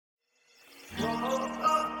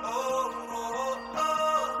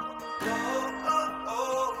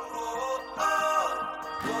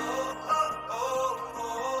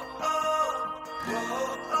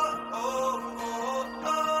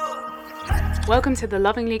Welcome to the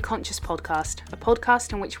Lovingly Conscious podcast, a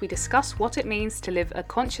podcast in which we discuss what it means to live a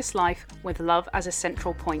conscious life with love as a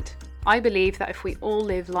central point. I believe that if we all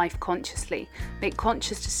live life consciously, make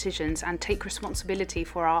conscious decisions and take responsibility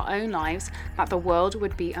for our own lives, that the world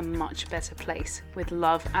would be a much better place, with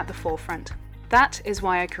love at the forefront. That is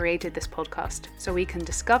why I created this podcast, so we can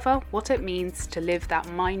discover what it means to live that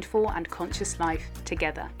mindful and conscious life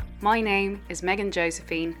together. My name is Megan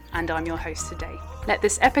Josephine, and I'm your host today. Let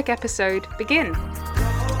this epic episode begin.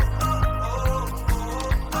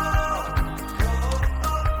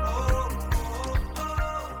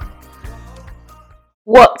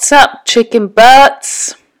 What's up, chicken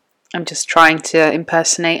butts? I'm just trying to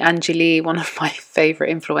impersonate Anjali, one of my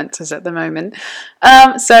favourite influencers at the moment.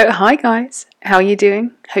 So hi guys, how are you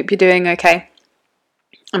doing? Hope you're doing okay.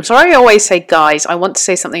 I'm sorry I always say guys. I want to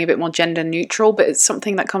say something a bit more gender neutral, but it's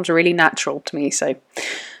something that comes really natural to me, so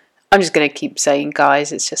I'm just going to keep saying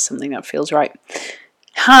guys. It's just something that feels right.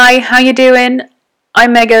 Hi, how you doing?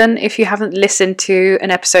 I'm Megan. If you haven't listened to an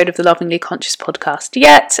episode of the Lovingly Conscious podcast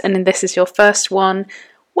yet, and this is your first one,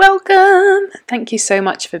 welcome! Thank you so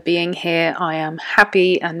much for being here. I am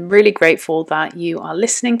happy and really grateful that you are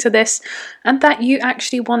listening to this and that you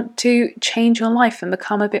actually want to change your life and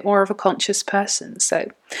become a bit more of a conscious person. So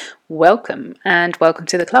welcome, and welcome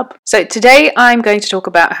to the club. So today I'm going to talk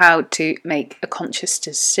about how to make a conscious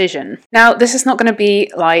decision. Now, this is not going to be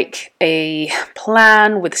like a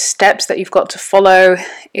plan with steps that you've got to follow.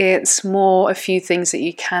 It's more a few things that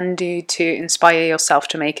you can do to inspire yourself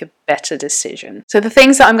to make a better decision. So the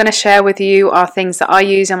things that I'm going to share with you are things that I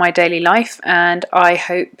use in my daily life, and I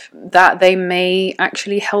hope that they may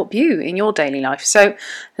actually help you in your daily life. So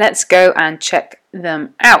let's go and check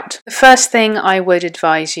them out. The first thing I would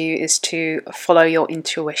advise you is to follow your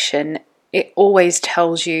intuition. It always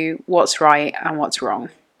tells you what's right and what's wrong.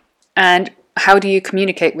 And how do you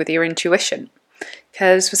communicate with your intuition?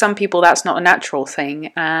 Because for some people that's not a natural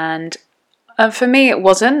thing, and for me it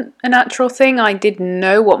wasn't a natural thing. I did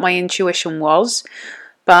know what my intuition was,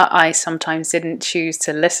 but I sometimes didn't choose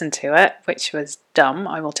to listen to it, which was dumb.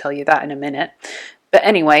 I will tell you that in a minute. But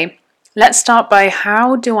anyway, let's start by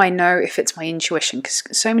how do I know if it's my intuition? Because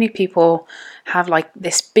so many people have like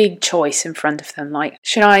this big choice in front of them. Like,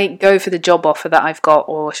 should I go for the job offer that I've got,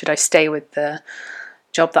 or should I stay with the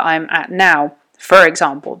job that I'm at now? For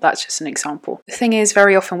example, that's just an example. The thing is,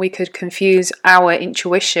 very often we could confuse our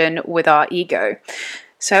intuition with our ego.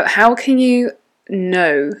 So how can you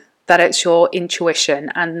know that it's your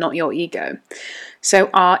intuition and not your ego? So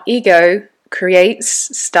our ego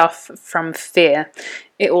creates stuff from fear.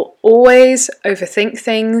 It will always overthink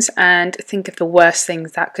things and think of the worst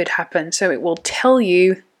things that could happen. So it will tell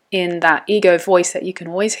you in that ego voice that you can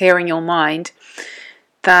always hear in your mind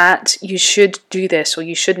that you should do this or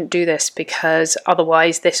you shouldn't do this because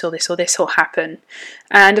otherwise this or this or this will happen.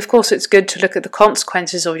 And of course it's good to look at the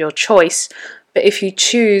consequences of your choice, but if you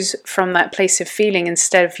choose from that place of feeling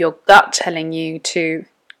instead of your gut telling you to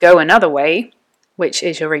go another way, which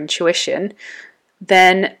is your intuition,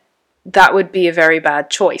 then that would be a very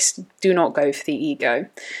bad choice. Do not go for the ego.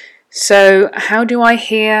 So how do I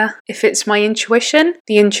hear if it's my intuition?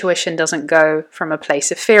 The intuition doesn't go from a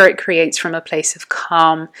place of fear, it creates from a place of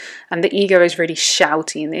calm, and the ego is really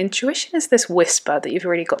shouty, and the intuition is this whisper that you've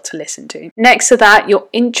really got to listen to. Next to that, your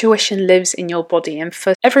intuition lives in your body, and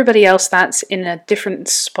for everybody else that's in a different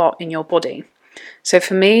spot in your body. So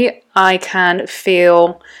for me, I can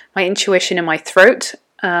feel my intuition in my throat,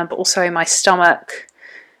 but also in my stomach,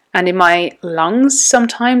 and in my lungs.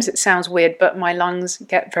 Sometimes it sounds weird, but my lungs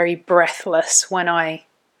get very breathless when I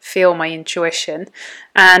feel my intuition.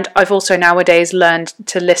 And I've also nowadays learned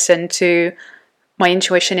to listen to my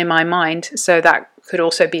intuition in my mind. So that could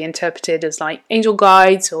also be interpreted as like angel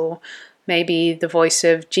guides, or maybe the voice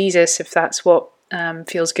of Jesus, if that's what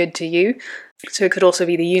feels good to you. So it could also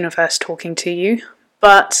be the universe talking to you.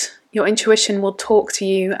 But your intuition will talk to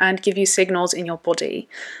you and give you signals in your body.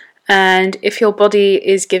 And if your body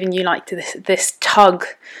is giving you like this tug,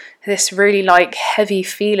 this really like heavy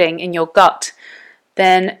feeling in your gut,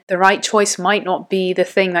 then the right choice might not be the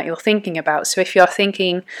thing that you're thinking about. So if you're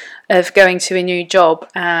thinking of going to a new job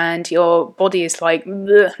and your body is like,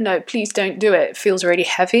 no, please don't do it, it feels really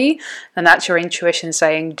heavy, then that's your intuition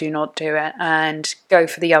saying do not do it and go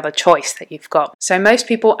for the other choice that you've got. So most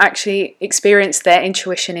people actually experience their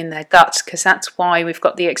intuition in their gut, because that's why we've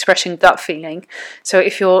got the expression gut feeling. So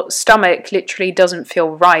if your stomach literally doesn't feel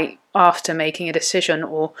right after making a decision,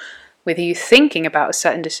 or with you thinking about a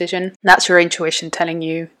certain decision, that's your intuition telling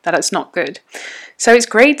you that it's not good. So it's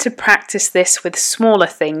great to practice this with smaller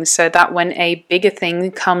things so that when a bigger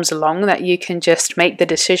thing comes along that you can just make the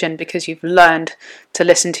decision because you've learned to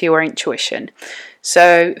listen to your intuition.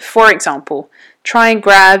 So for example, try and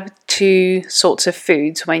grab 2 sorts of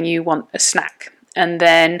foods when you want a snack, and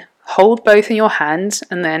then hold both in your hands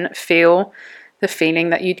and then feel the feeling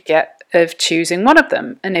that you'd get of choosing one of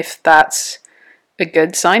them. And if that's a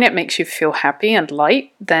good sign, it makes you feel happy and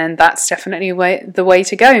light, then that's definitely the way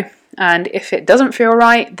to go. And if it doesn't feel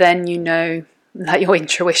right, then you know that your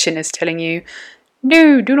intuition is telling you,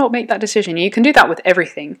 no, do not make that decision. You can do that with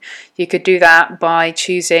everything. You could do that by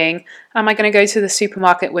choosing, am I going to go to the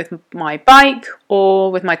supermarket with my bike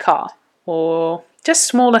or with my car? Or just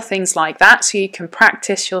smaller things like that, so you can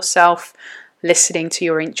practice yourself listening to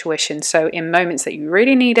your intuition. So in moments that you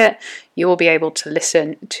really need it, you will be able to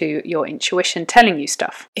listen to your intuition telling you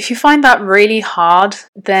stuff. If you find that really hard,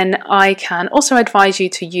 then I can also advise you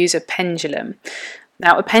to use a pendulum.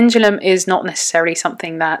 Now, a pendulum is not necessarily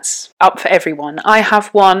something that's up for everyone. I have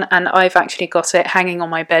one, and I've actually got it hanging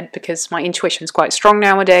on my bed because my intuition is quite strong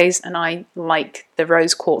nowadays, and I like the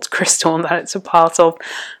rose quartz crystal that it's a part of.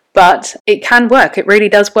 But it can work, it really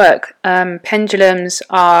does work. Pendulums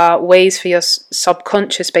are ways for your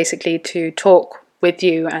subconscious basically to talk with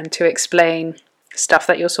you and to explain stuff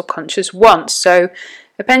that your subconscious wants. So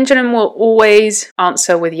a pendulum will always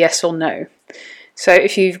answer with yes or no. So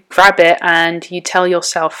if you grab it and you tell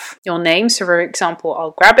yourself your name, so for example,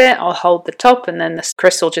 I'll grab it, I'll hold the top, and then the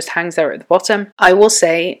crystal just hangs there at the bottom. I will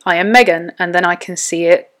say, I am Megan, and then I can see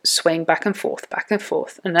it swing back and forth,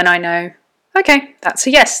 and then I know, okay, that's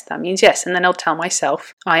a yes, that means yes. And then I'll tell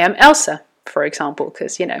myself, I am Elsa, for example,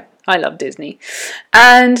 because, I love Disney.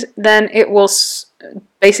 And then it will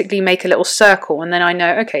basically make a little circle, and then I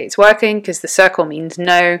know, okay, it's working because the circle means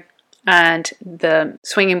no, and the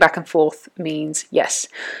swinging back and forth means yes.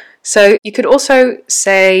 So you could also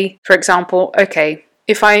say, for example, okay,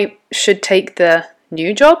 if I should take the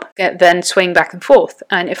new job, then swing back and forth.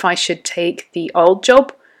 And if I should take the old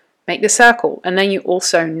job, make the circle. And then you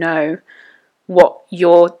also know what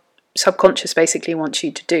your subconscious basically wants you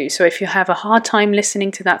to do. So if you have a hard time listening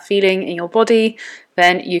to that feeling in your body,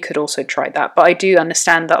 then you could also try that. But I do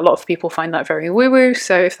understand that a lot of people find that very woo-woo,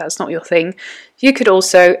 so if that's not your thing, you could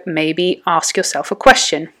also maybe ask yourself a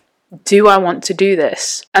question. Do I want to do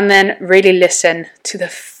this? And then really listen to the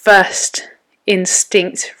first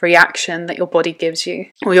instinct reaction that your body gives you,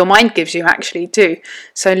 or your mind gives you actually too.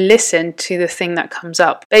 So listen to the thing that comes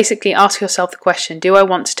up. Basically ask yourself the question, do I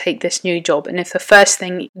want to take this new job? And if the first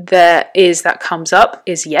thing there is that comes up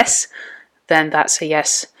is yes, then that's a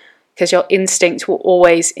yes. Because your instinct will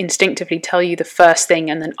always instinctively tell you the first thing,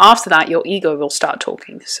 and then after that your ego will start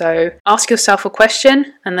talking. So ask yourself a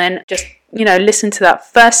question and then just listen to that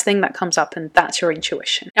first thing that comes up, and that's your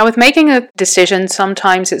intuition. Now, with making a decision,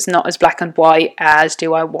 sometimes it's not as black and white as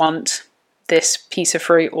do I want this piece of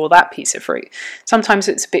fruit or that piece of fruit. Sometimes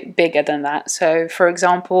it's a bit bigger than that. So, for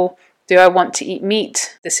example, do I want to eat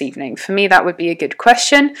meat this evening? For me, that would be a good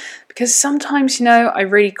question, because sometimes, I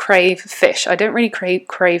really crave fish. I don't really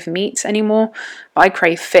crave meat anymore, but I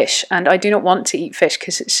crave fish, and I do not want to eat fish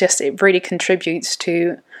because it really contributes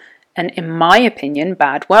to in my opinion,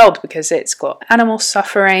 bad world, because it's got animal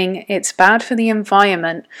suffering, it's bad for the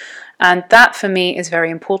environment, and that for me is very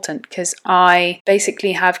important because I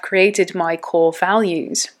basically have created my core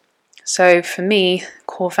values. So for me,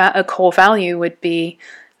 a core value would be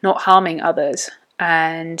not harming others,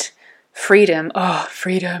 and freedom.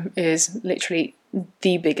 Freedom is literally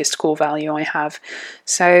the biggest core value I have.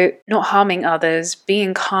 So not harming others,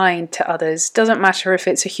 being kind to others, doesn't matter if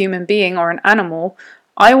it's a human being or an animal.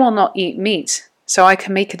 I will not eat meat, so I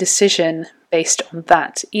can make a decision based on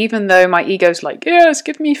that. Even though my ego's like, yes,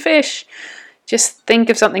 give me fish. Just think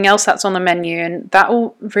of something else that's on the menu, and that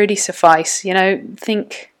will really suffice.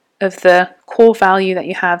 Think of the core value that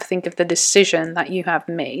you have. Think of the decision that you have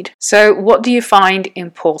made. So what do you find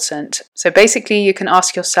important? So basically you can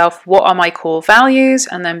ask yourself, what are my core values?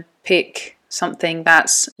 And then pick something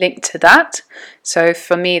that's linked to that. So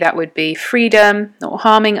for me, that would be freedom, not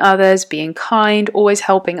harming others, being kind, always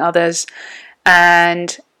helping others,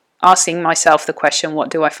 and asking myself the question, what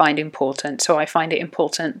do I find important? So I find it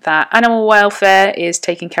important that animal welfare is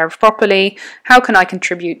taken care of properly. How can I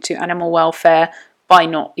contribute to animal welfare by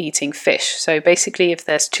not eating fish? So basically, if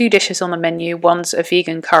there's 2 dishes on the menu, one's a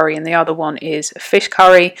vegan curry and the other one is a fish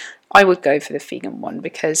curry, I would go for the vegan one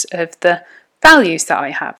because of the values that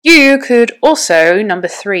I have. You could also, number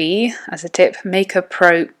 3, as a tip, make a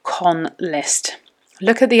pro-con list.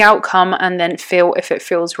 Look at the outcome and then feel if it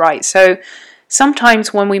feels right. So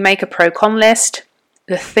Sometimes when we make a pro-con list,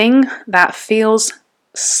 the thing that feels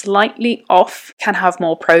slightly off can have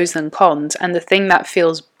more pros than cons, and the thing that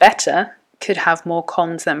feels better could have more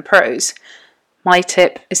cons than pros. My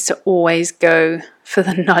tip is to always go for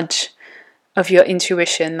the nudge of your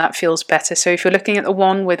intuition that feels better. So if you're looking at the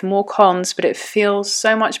one with more cons, but it feels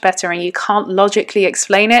so much better and you can't logically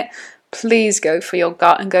explain it, please go for your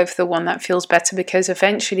gut and go for the one that feels better, because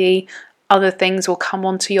eventually other things will come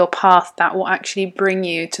onto your path that will actually bring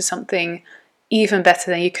you to something even better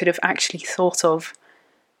than you could have actually thought of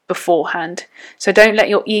beforehand. So don't let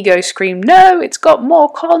your ego scream, no, it's got more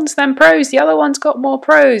cons than pros, the other one's got more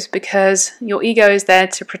pros, because your ego is there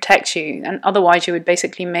to protect you, and otherwise you would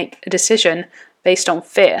basically make a decision based on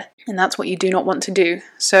fear, and that's what you do not want to do.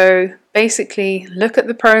 So basically look at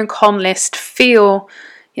the pro and con list, feel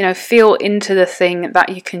into the thing that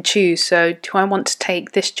you can choose. So do I want to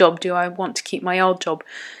take this job? Do I want to keep my old job?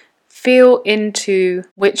 Feel into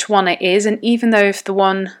which one it is, and even though if the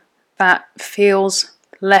one that feels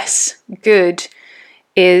less good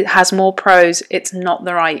has more pros, it's not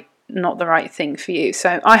the right thing for you.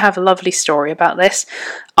 So I have a lovely story about this.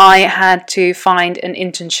 I had to find an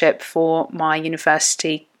internship for my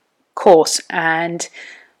university course, and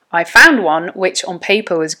I found one which on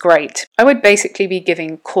paper was great. I would basically be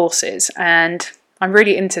giving courses, and I'm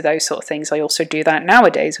really into those sort of things. I also do that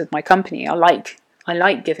nowadays with my company. I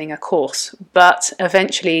like giving a course, but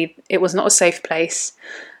eventually it was not a safe place.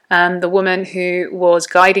 The woman who was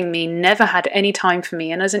guiding me never had any time for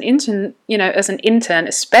me. And as an intern,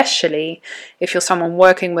 especially if you're someone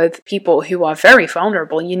working with people who are very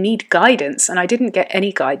vulnerable, you need guidance. And I didn't get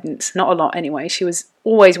any guidance, not a lot anyway. She was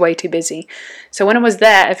always way too busy. So when I was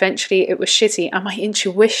there, eventually it was shitty. And my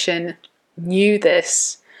intuition knew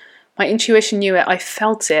this. My intuition knew it, I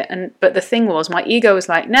felt it, but the thing was, my ego was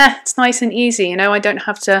like, nah, it's nice and easy, I don't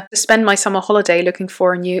have to spend my summer holiday looking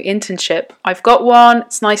for a new internship. I've got one,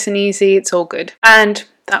 it's nice and easy, it's all good. And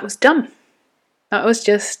that was dumb. That was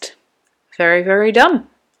just very, very dumb.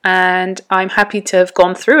 And I'm happy to have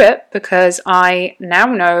gone through it, because I now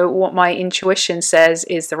know what my intuition says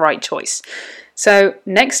is the right choice. So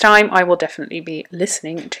next time I will definitely be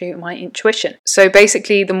listening to my intuition. So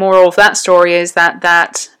basically the moral of that story is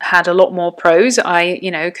that had a lot more pros. I,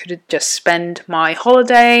 could just spend my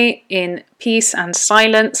holiday in peace and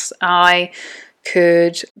silence. I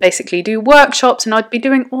could basically do workshops, and I'd be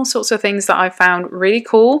doing all sorts of things that I found really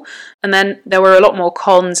cool. And then there were a lot more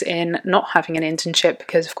cons in not having an internship,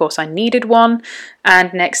 because of course I needed one.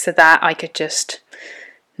 And next to that, I could just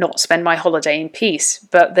not spend my holiday in peace.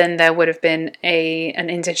 But then there would have been an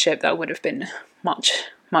internship that would have been much,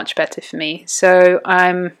 much better for me. So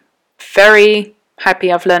I'm very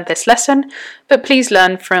happy I've learned this lesson, but please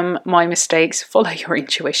learn from my mistakes. Follow your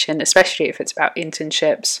intuition, especially if it's about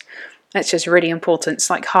internships. That's just really important. It's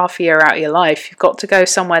like half a year out of your life. You've got to go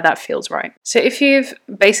somewhere that feels right. So if you've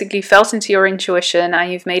basically felt into your intuition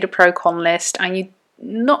and you've made a pro-con list and you're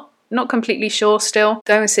not completely sure still,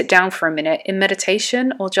 go and sit down for a minute in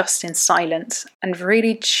meditation or just in silence and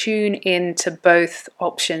really tune in to both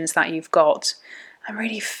options that you've got and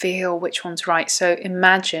really feel which one's right. So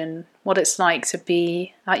imagine what it's like to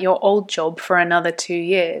be at your old job for another 2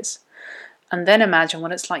 years. And then imagine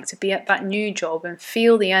what it's like to be at that new job and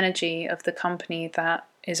feel the energy of the company that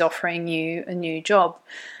is offering you a new job.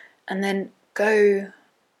 And then go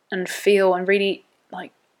and feel and really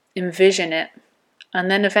envision it.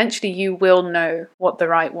 And then eventually you will know what the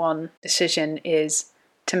right decision is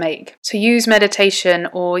to make. So use meditation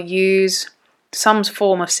or use some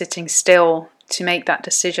form of sitting still to make that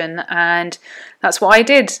decision. And that's what I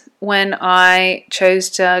did when I chose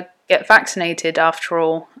to get vaccinated after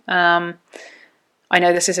all. I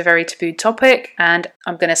know this is a very taboo topic, and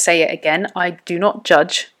I'm going to say it again. I do not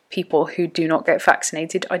judge people who do not get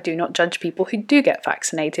vaccinated. I do not judge people who do get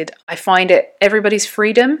vaccinated. I find it everybody's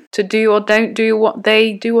freedom to do or don't do what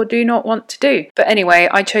they do or do not want to do. But anyway,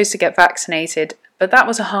 I chose to get vaccinated. But that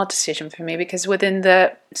was a hard decision for me, because within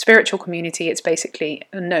the spiritual community, it's basically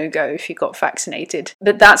a no-go if you got vaccinated.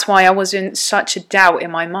 But that's why I was in such a doubt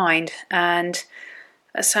in my mind. And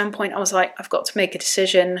at some point I was like, I've got to make a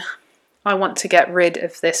decision. I want to get rid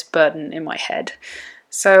of this burden in my head.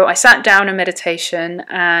 So I sat down in meditation,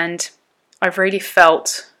 and I really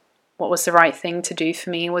felt what was the right thing to do for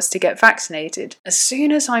me was to get vaccinated. As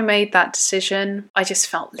soon as I made that decision, I just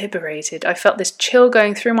felt liberated. I felt this chill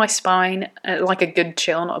going through my spine, like a good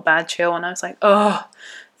chill, not a bad chill. And I was like, oh,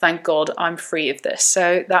 thank God, I'm free of this.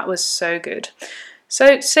 So that was so good.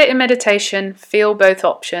 So sit in meditation, feel both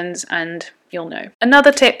options, and you'll know.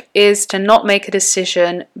 Another tip is to not make a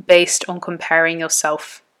decision based on comparing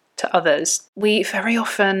yourself to others. We very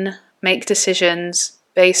often make decisions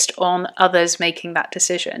based on others making that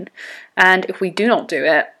decision. And if we do not do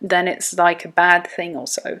it, then it's like a bad thing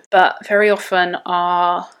also. But very often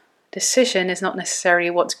our decision is not necessarily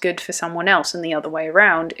what's good for someone else, and the other way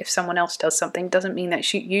around. If someone else does something, doesn't mean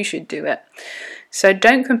that you should do it. So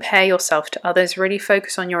don't compare yourself to others, really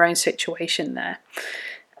focus on your own situation there.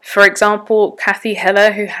 For example, Cathy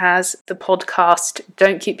Heller, who has the podcast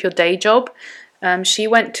Don't Keep Your Day Job, she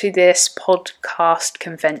went to this podcast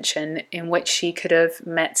convention in which she could have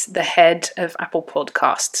met the head of Apple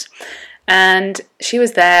Podcasts. And she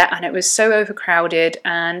was there and it was so overcrowded,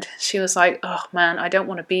 and she was like, oh man, I don't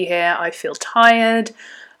want to be here. I feel tired.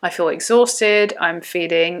 I feel exhausted. I'm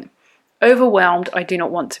feeling overwhelmed. I do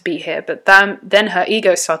not want to be here. But then her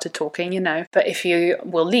ego started talking, but if you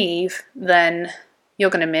will leave, then you're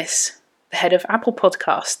going to miss the head of Apple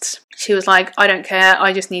Podcasts. She was like, I don't care,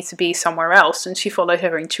 I just need to be somewhere else. And she followed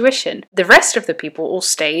her intuition. The rest of the people all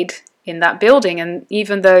stayed in that building, and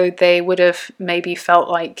even though they would have maybe felt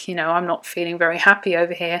like, I'm not feeling very happy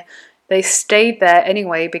over here, they stayed there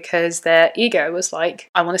anyway because their ego was like,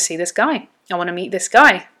 I want to see this guy. I want to meet this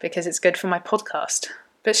guy because it's good for my podcast.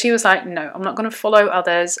 But she was like, no, I'm not going to follow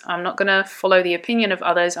others. I'm not going to follow the opinion of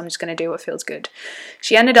others. I'm just going to do what feels good.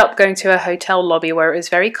 She ended up going to a hotel lobby where it was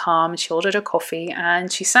very calm. She ordered a coffee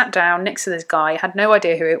and she sat down next to this guy, had no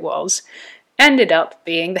idea who it was, ended up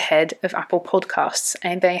being the head of Apple Podcasts.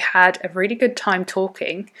 And they had a really good time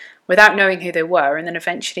talking without knowing who they were. And then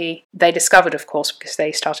eventually they discovered, of course, because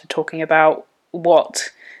they started talking about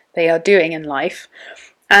what they are doing in life.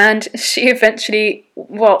 And she eventually,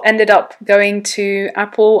 ended up going to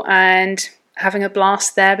Apple and having a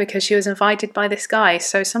blast there because she was invited by this guy.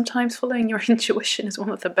 So sometimes following your intuition is one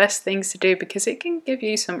of the best things to do because it can give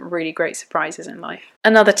you some really great surprises in life.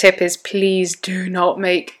 Another tip is please do not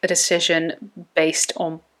make a decision based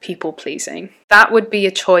on people pleasing. That would be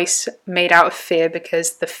a choice made out of fear,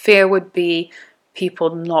 because the fear would be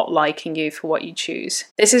people not liking you for what you choose.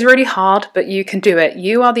 This is really hard, but you can do it.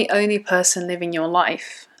 You are the only person living your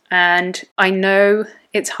life. And I know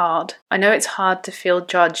it's hard. I know it's hard to feel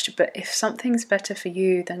judged, but if something's better for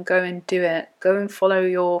you, then go and do it. Go and follow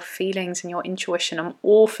your feelings and your intuition. I'm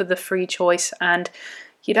all for the free choice, and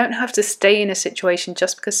you don't have to stay in a situation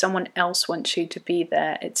just because someone else wants you to be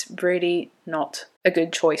there. It's really not a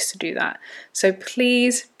good choice to do that. So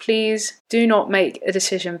please, please do not make a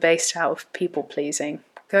decision based out of people pleasing.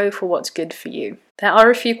 Go for what's good for you. There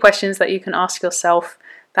are a few questions that you can ask yourself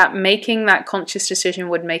that making that conscious decision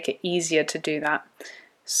would make it easier to do that.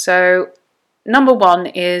 So number one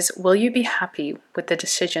is, will you be happy with the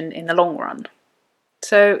decision in the long run?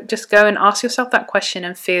 So just go and ask yourself that question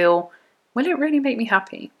and feel, will it really make me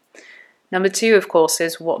happy? Number two, of course,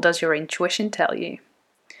 is what does your intuition tell you?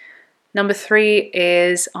 Number three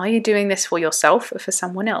is, are you doing this for yourself or for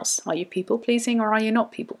someone else? Are you people pleasing or are you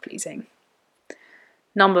not people pleasing?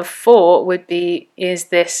 Number four would be, is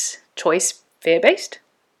this choice fear-based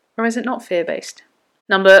or is it not fear-based?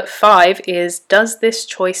 Number five is, does this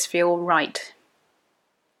choice feel right?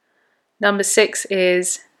 Number six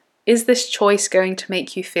is this choice going to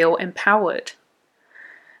make you feel empowered?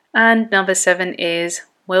 And number seven is,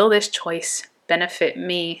 will this choice benefit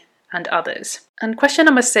me and others? And question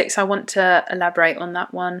number six, I want to elaborate on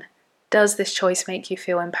that one. Does this choice make you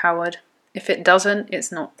feel empowered? If it doesn't,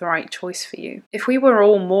 it's not the right choice for you. If we were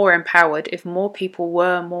all more empowered, if more people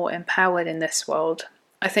were more empowered in this world,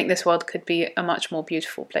 I think this world could be a much more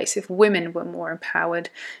beautiful place. If women were more empowered,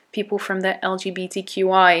 people from the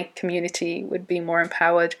LGBTQI community would be more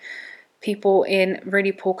empowered. People in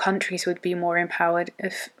really poor countries would be more empowered.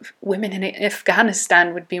 If women in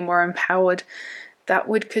Afghanistan would be more empowered,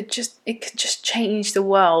 it could just change the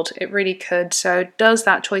world. It really could. So does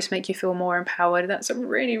that choice make you feel more empowered? That's a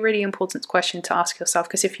really, really important question to ask yourself,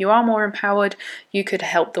 because if you are more empowered, you could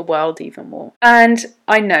help the world even more. And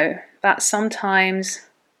I know that sometimes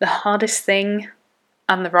the hardest thing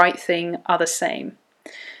and the right thing are the same.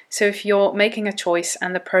 So if you're making a choice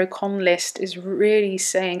and the pro-con list is really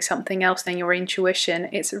saying something else than your intuition,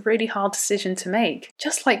 it's a really hard decision to make.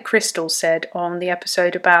 Just like Crystal said on the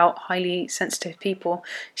episode about highly sensitive people,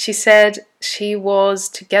 she said she was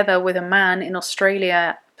together with a man in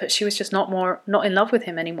Australia, but she was just not in love with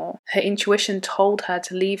him anymore. Her intuition told her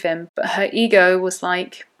to leave him, but her ego was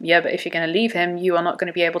like, yeah, but if you're going to leave him, you are not going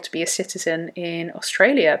to be able to be a citizen in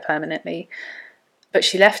Australia permanently. But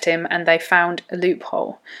she left him and they found a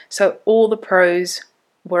loophole. So all the pros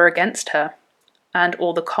were against her and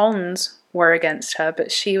all the cons were against her, but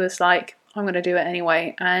she was like, I'm going to do it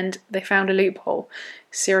anyway. And they found a loophole.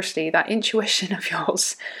 Seriously, that intuition of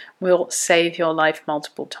yours will save your life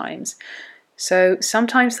multiple times. So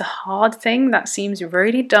sometimes the hard thing that seems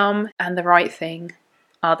really dumb and the right thing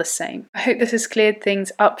are the same. I hope this has cleared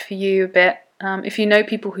things up for you a bit. If you know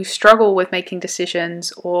people who struggle with making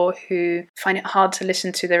decisions or who find it hard to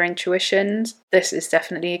listen to their intuitions, this is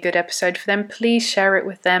definitely a good episode for them. Please share it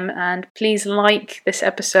with them, and please like this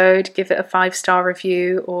episode, give it a 5-star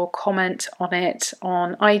review or comment on it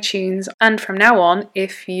on iTunes. And from now on,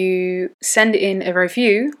 if you send in a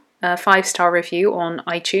review, a 5-star review on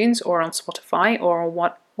iTunes or on Spotify or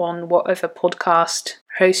on whatever podcast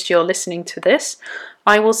host you're listening to this,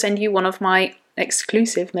 I will send you one of my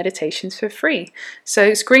exclusive meditations for free.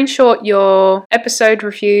 So screenshot your episode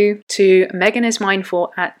review to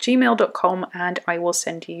meganismindful@gmail.com and I will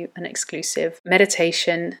send you an exclusive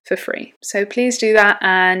meditation for free. So please do that,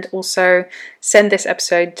 and also send this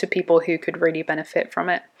episode to people who could really benefit from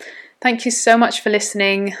it. Thank you so much for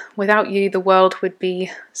listening. Without you, the world would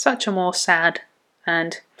be such a more sad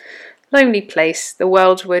and lonely place. The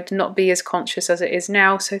world would not be as conscious as it is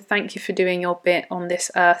now. So thank you for doing your bit on this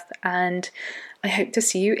earth, and I hope to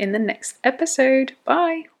see you in the next episode.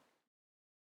 Bye.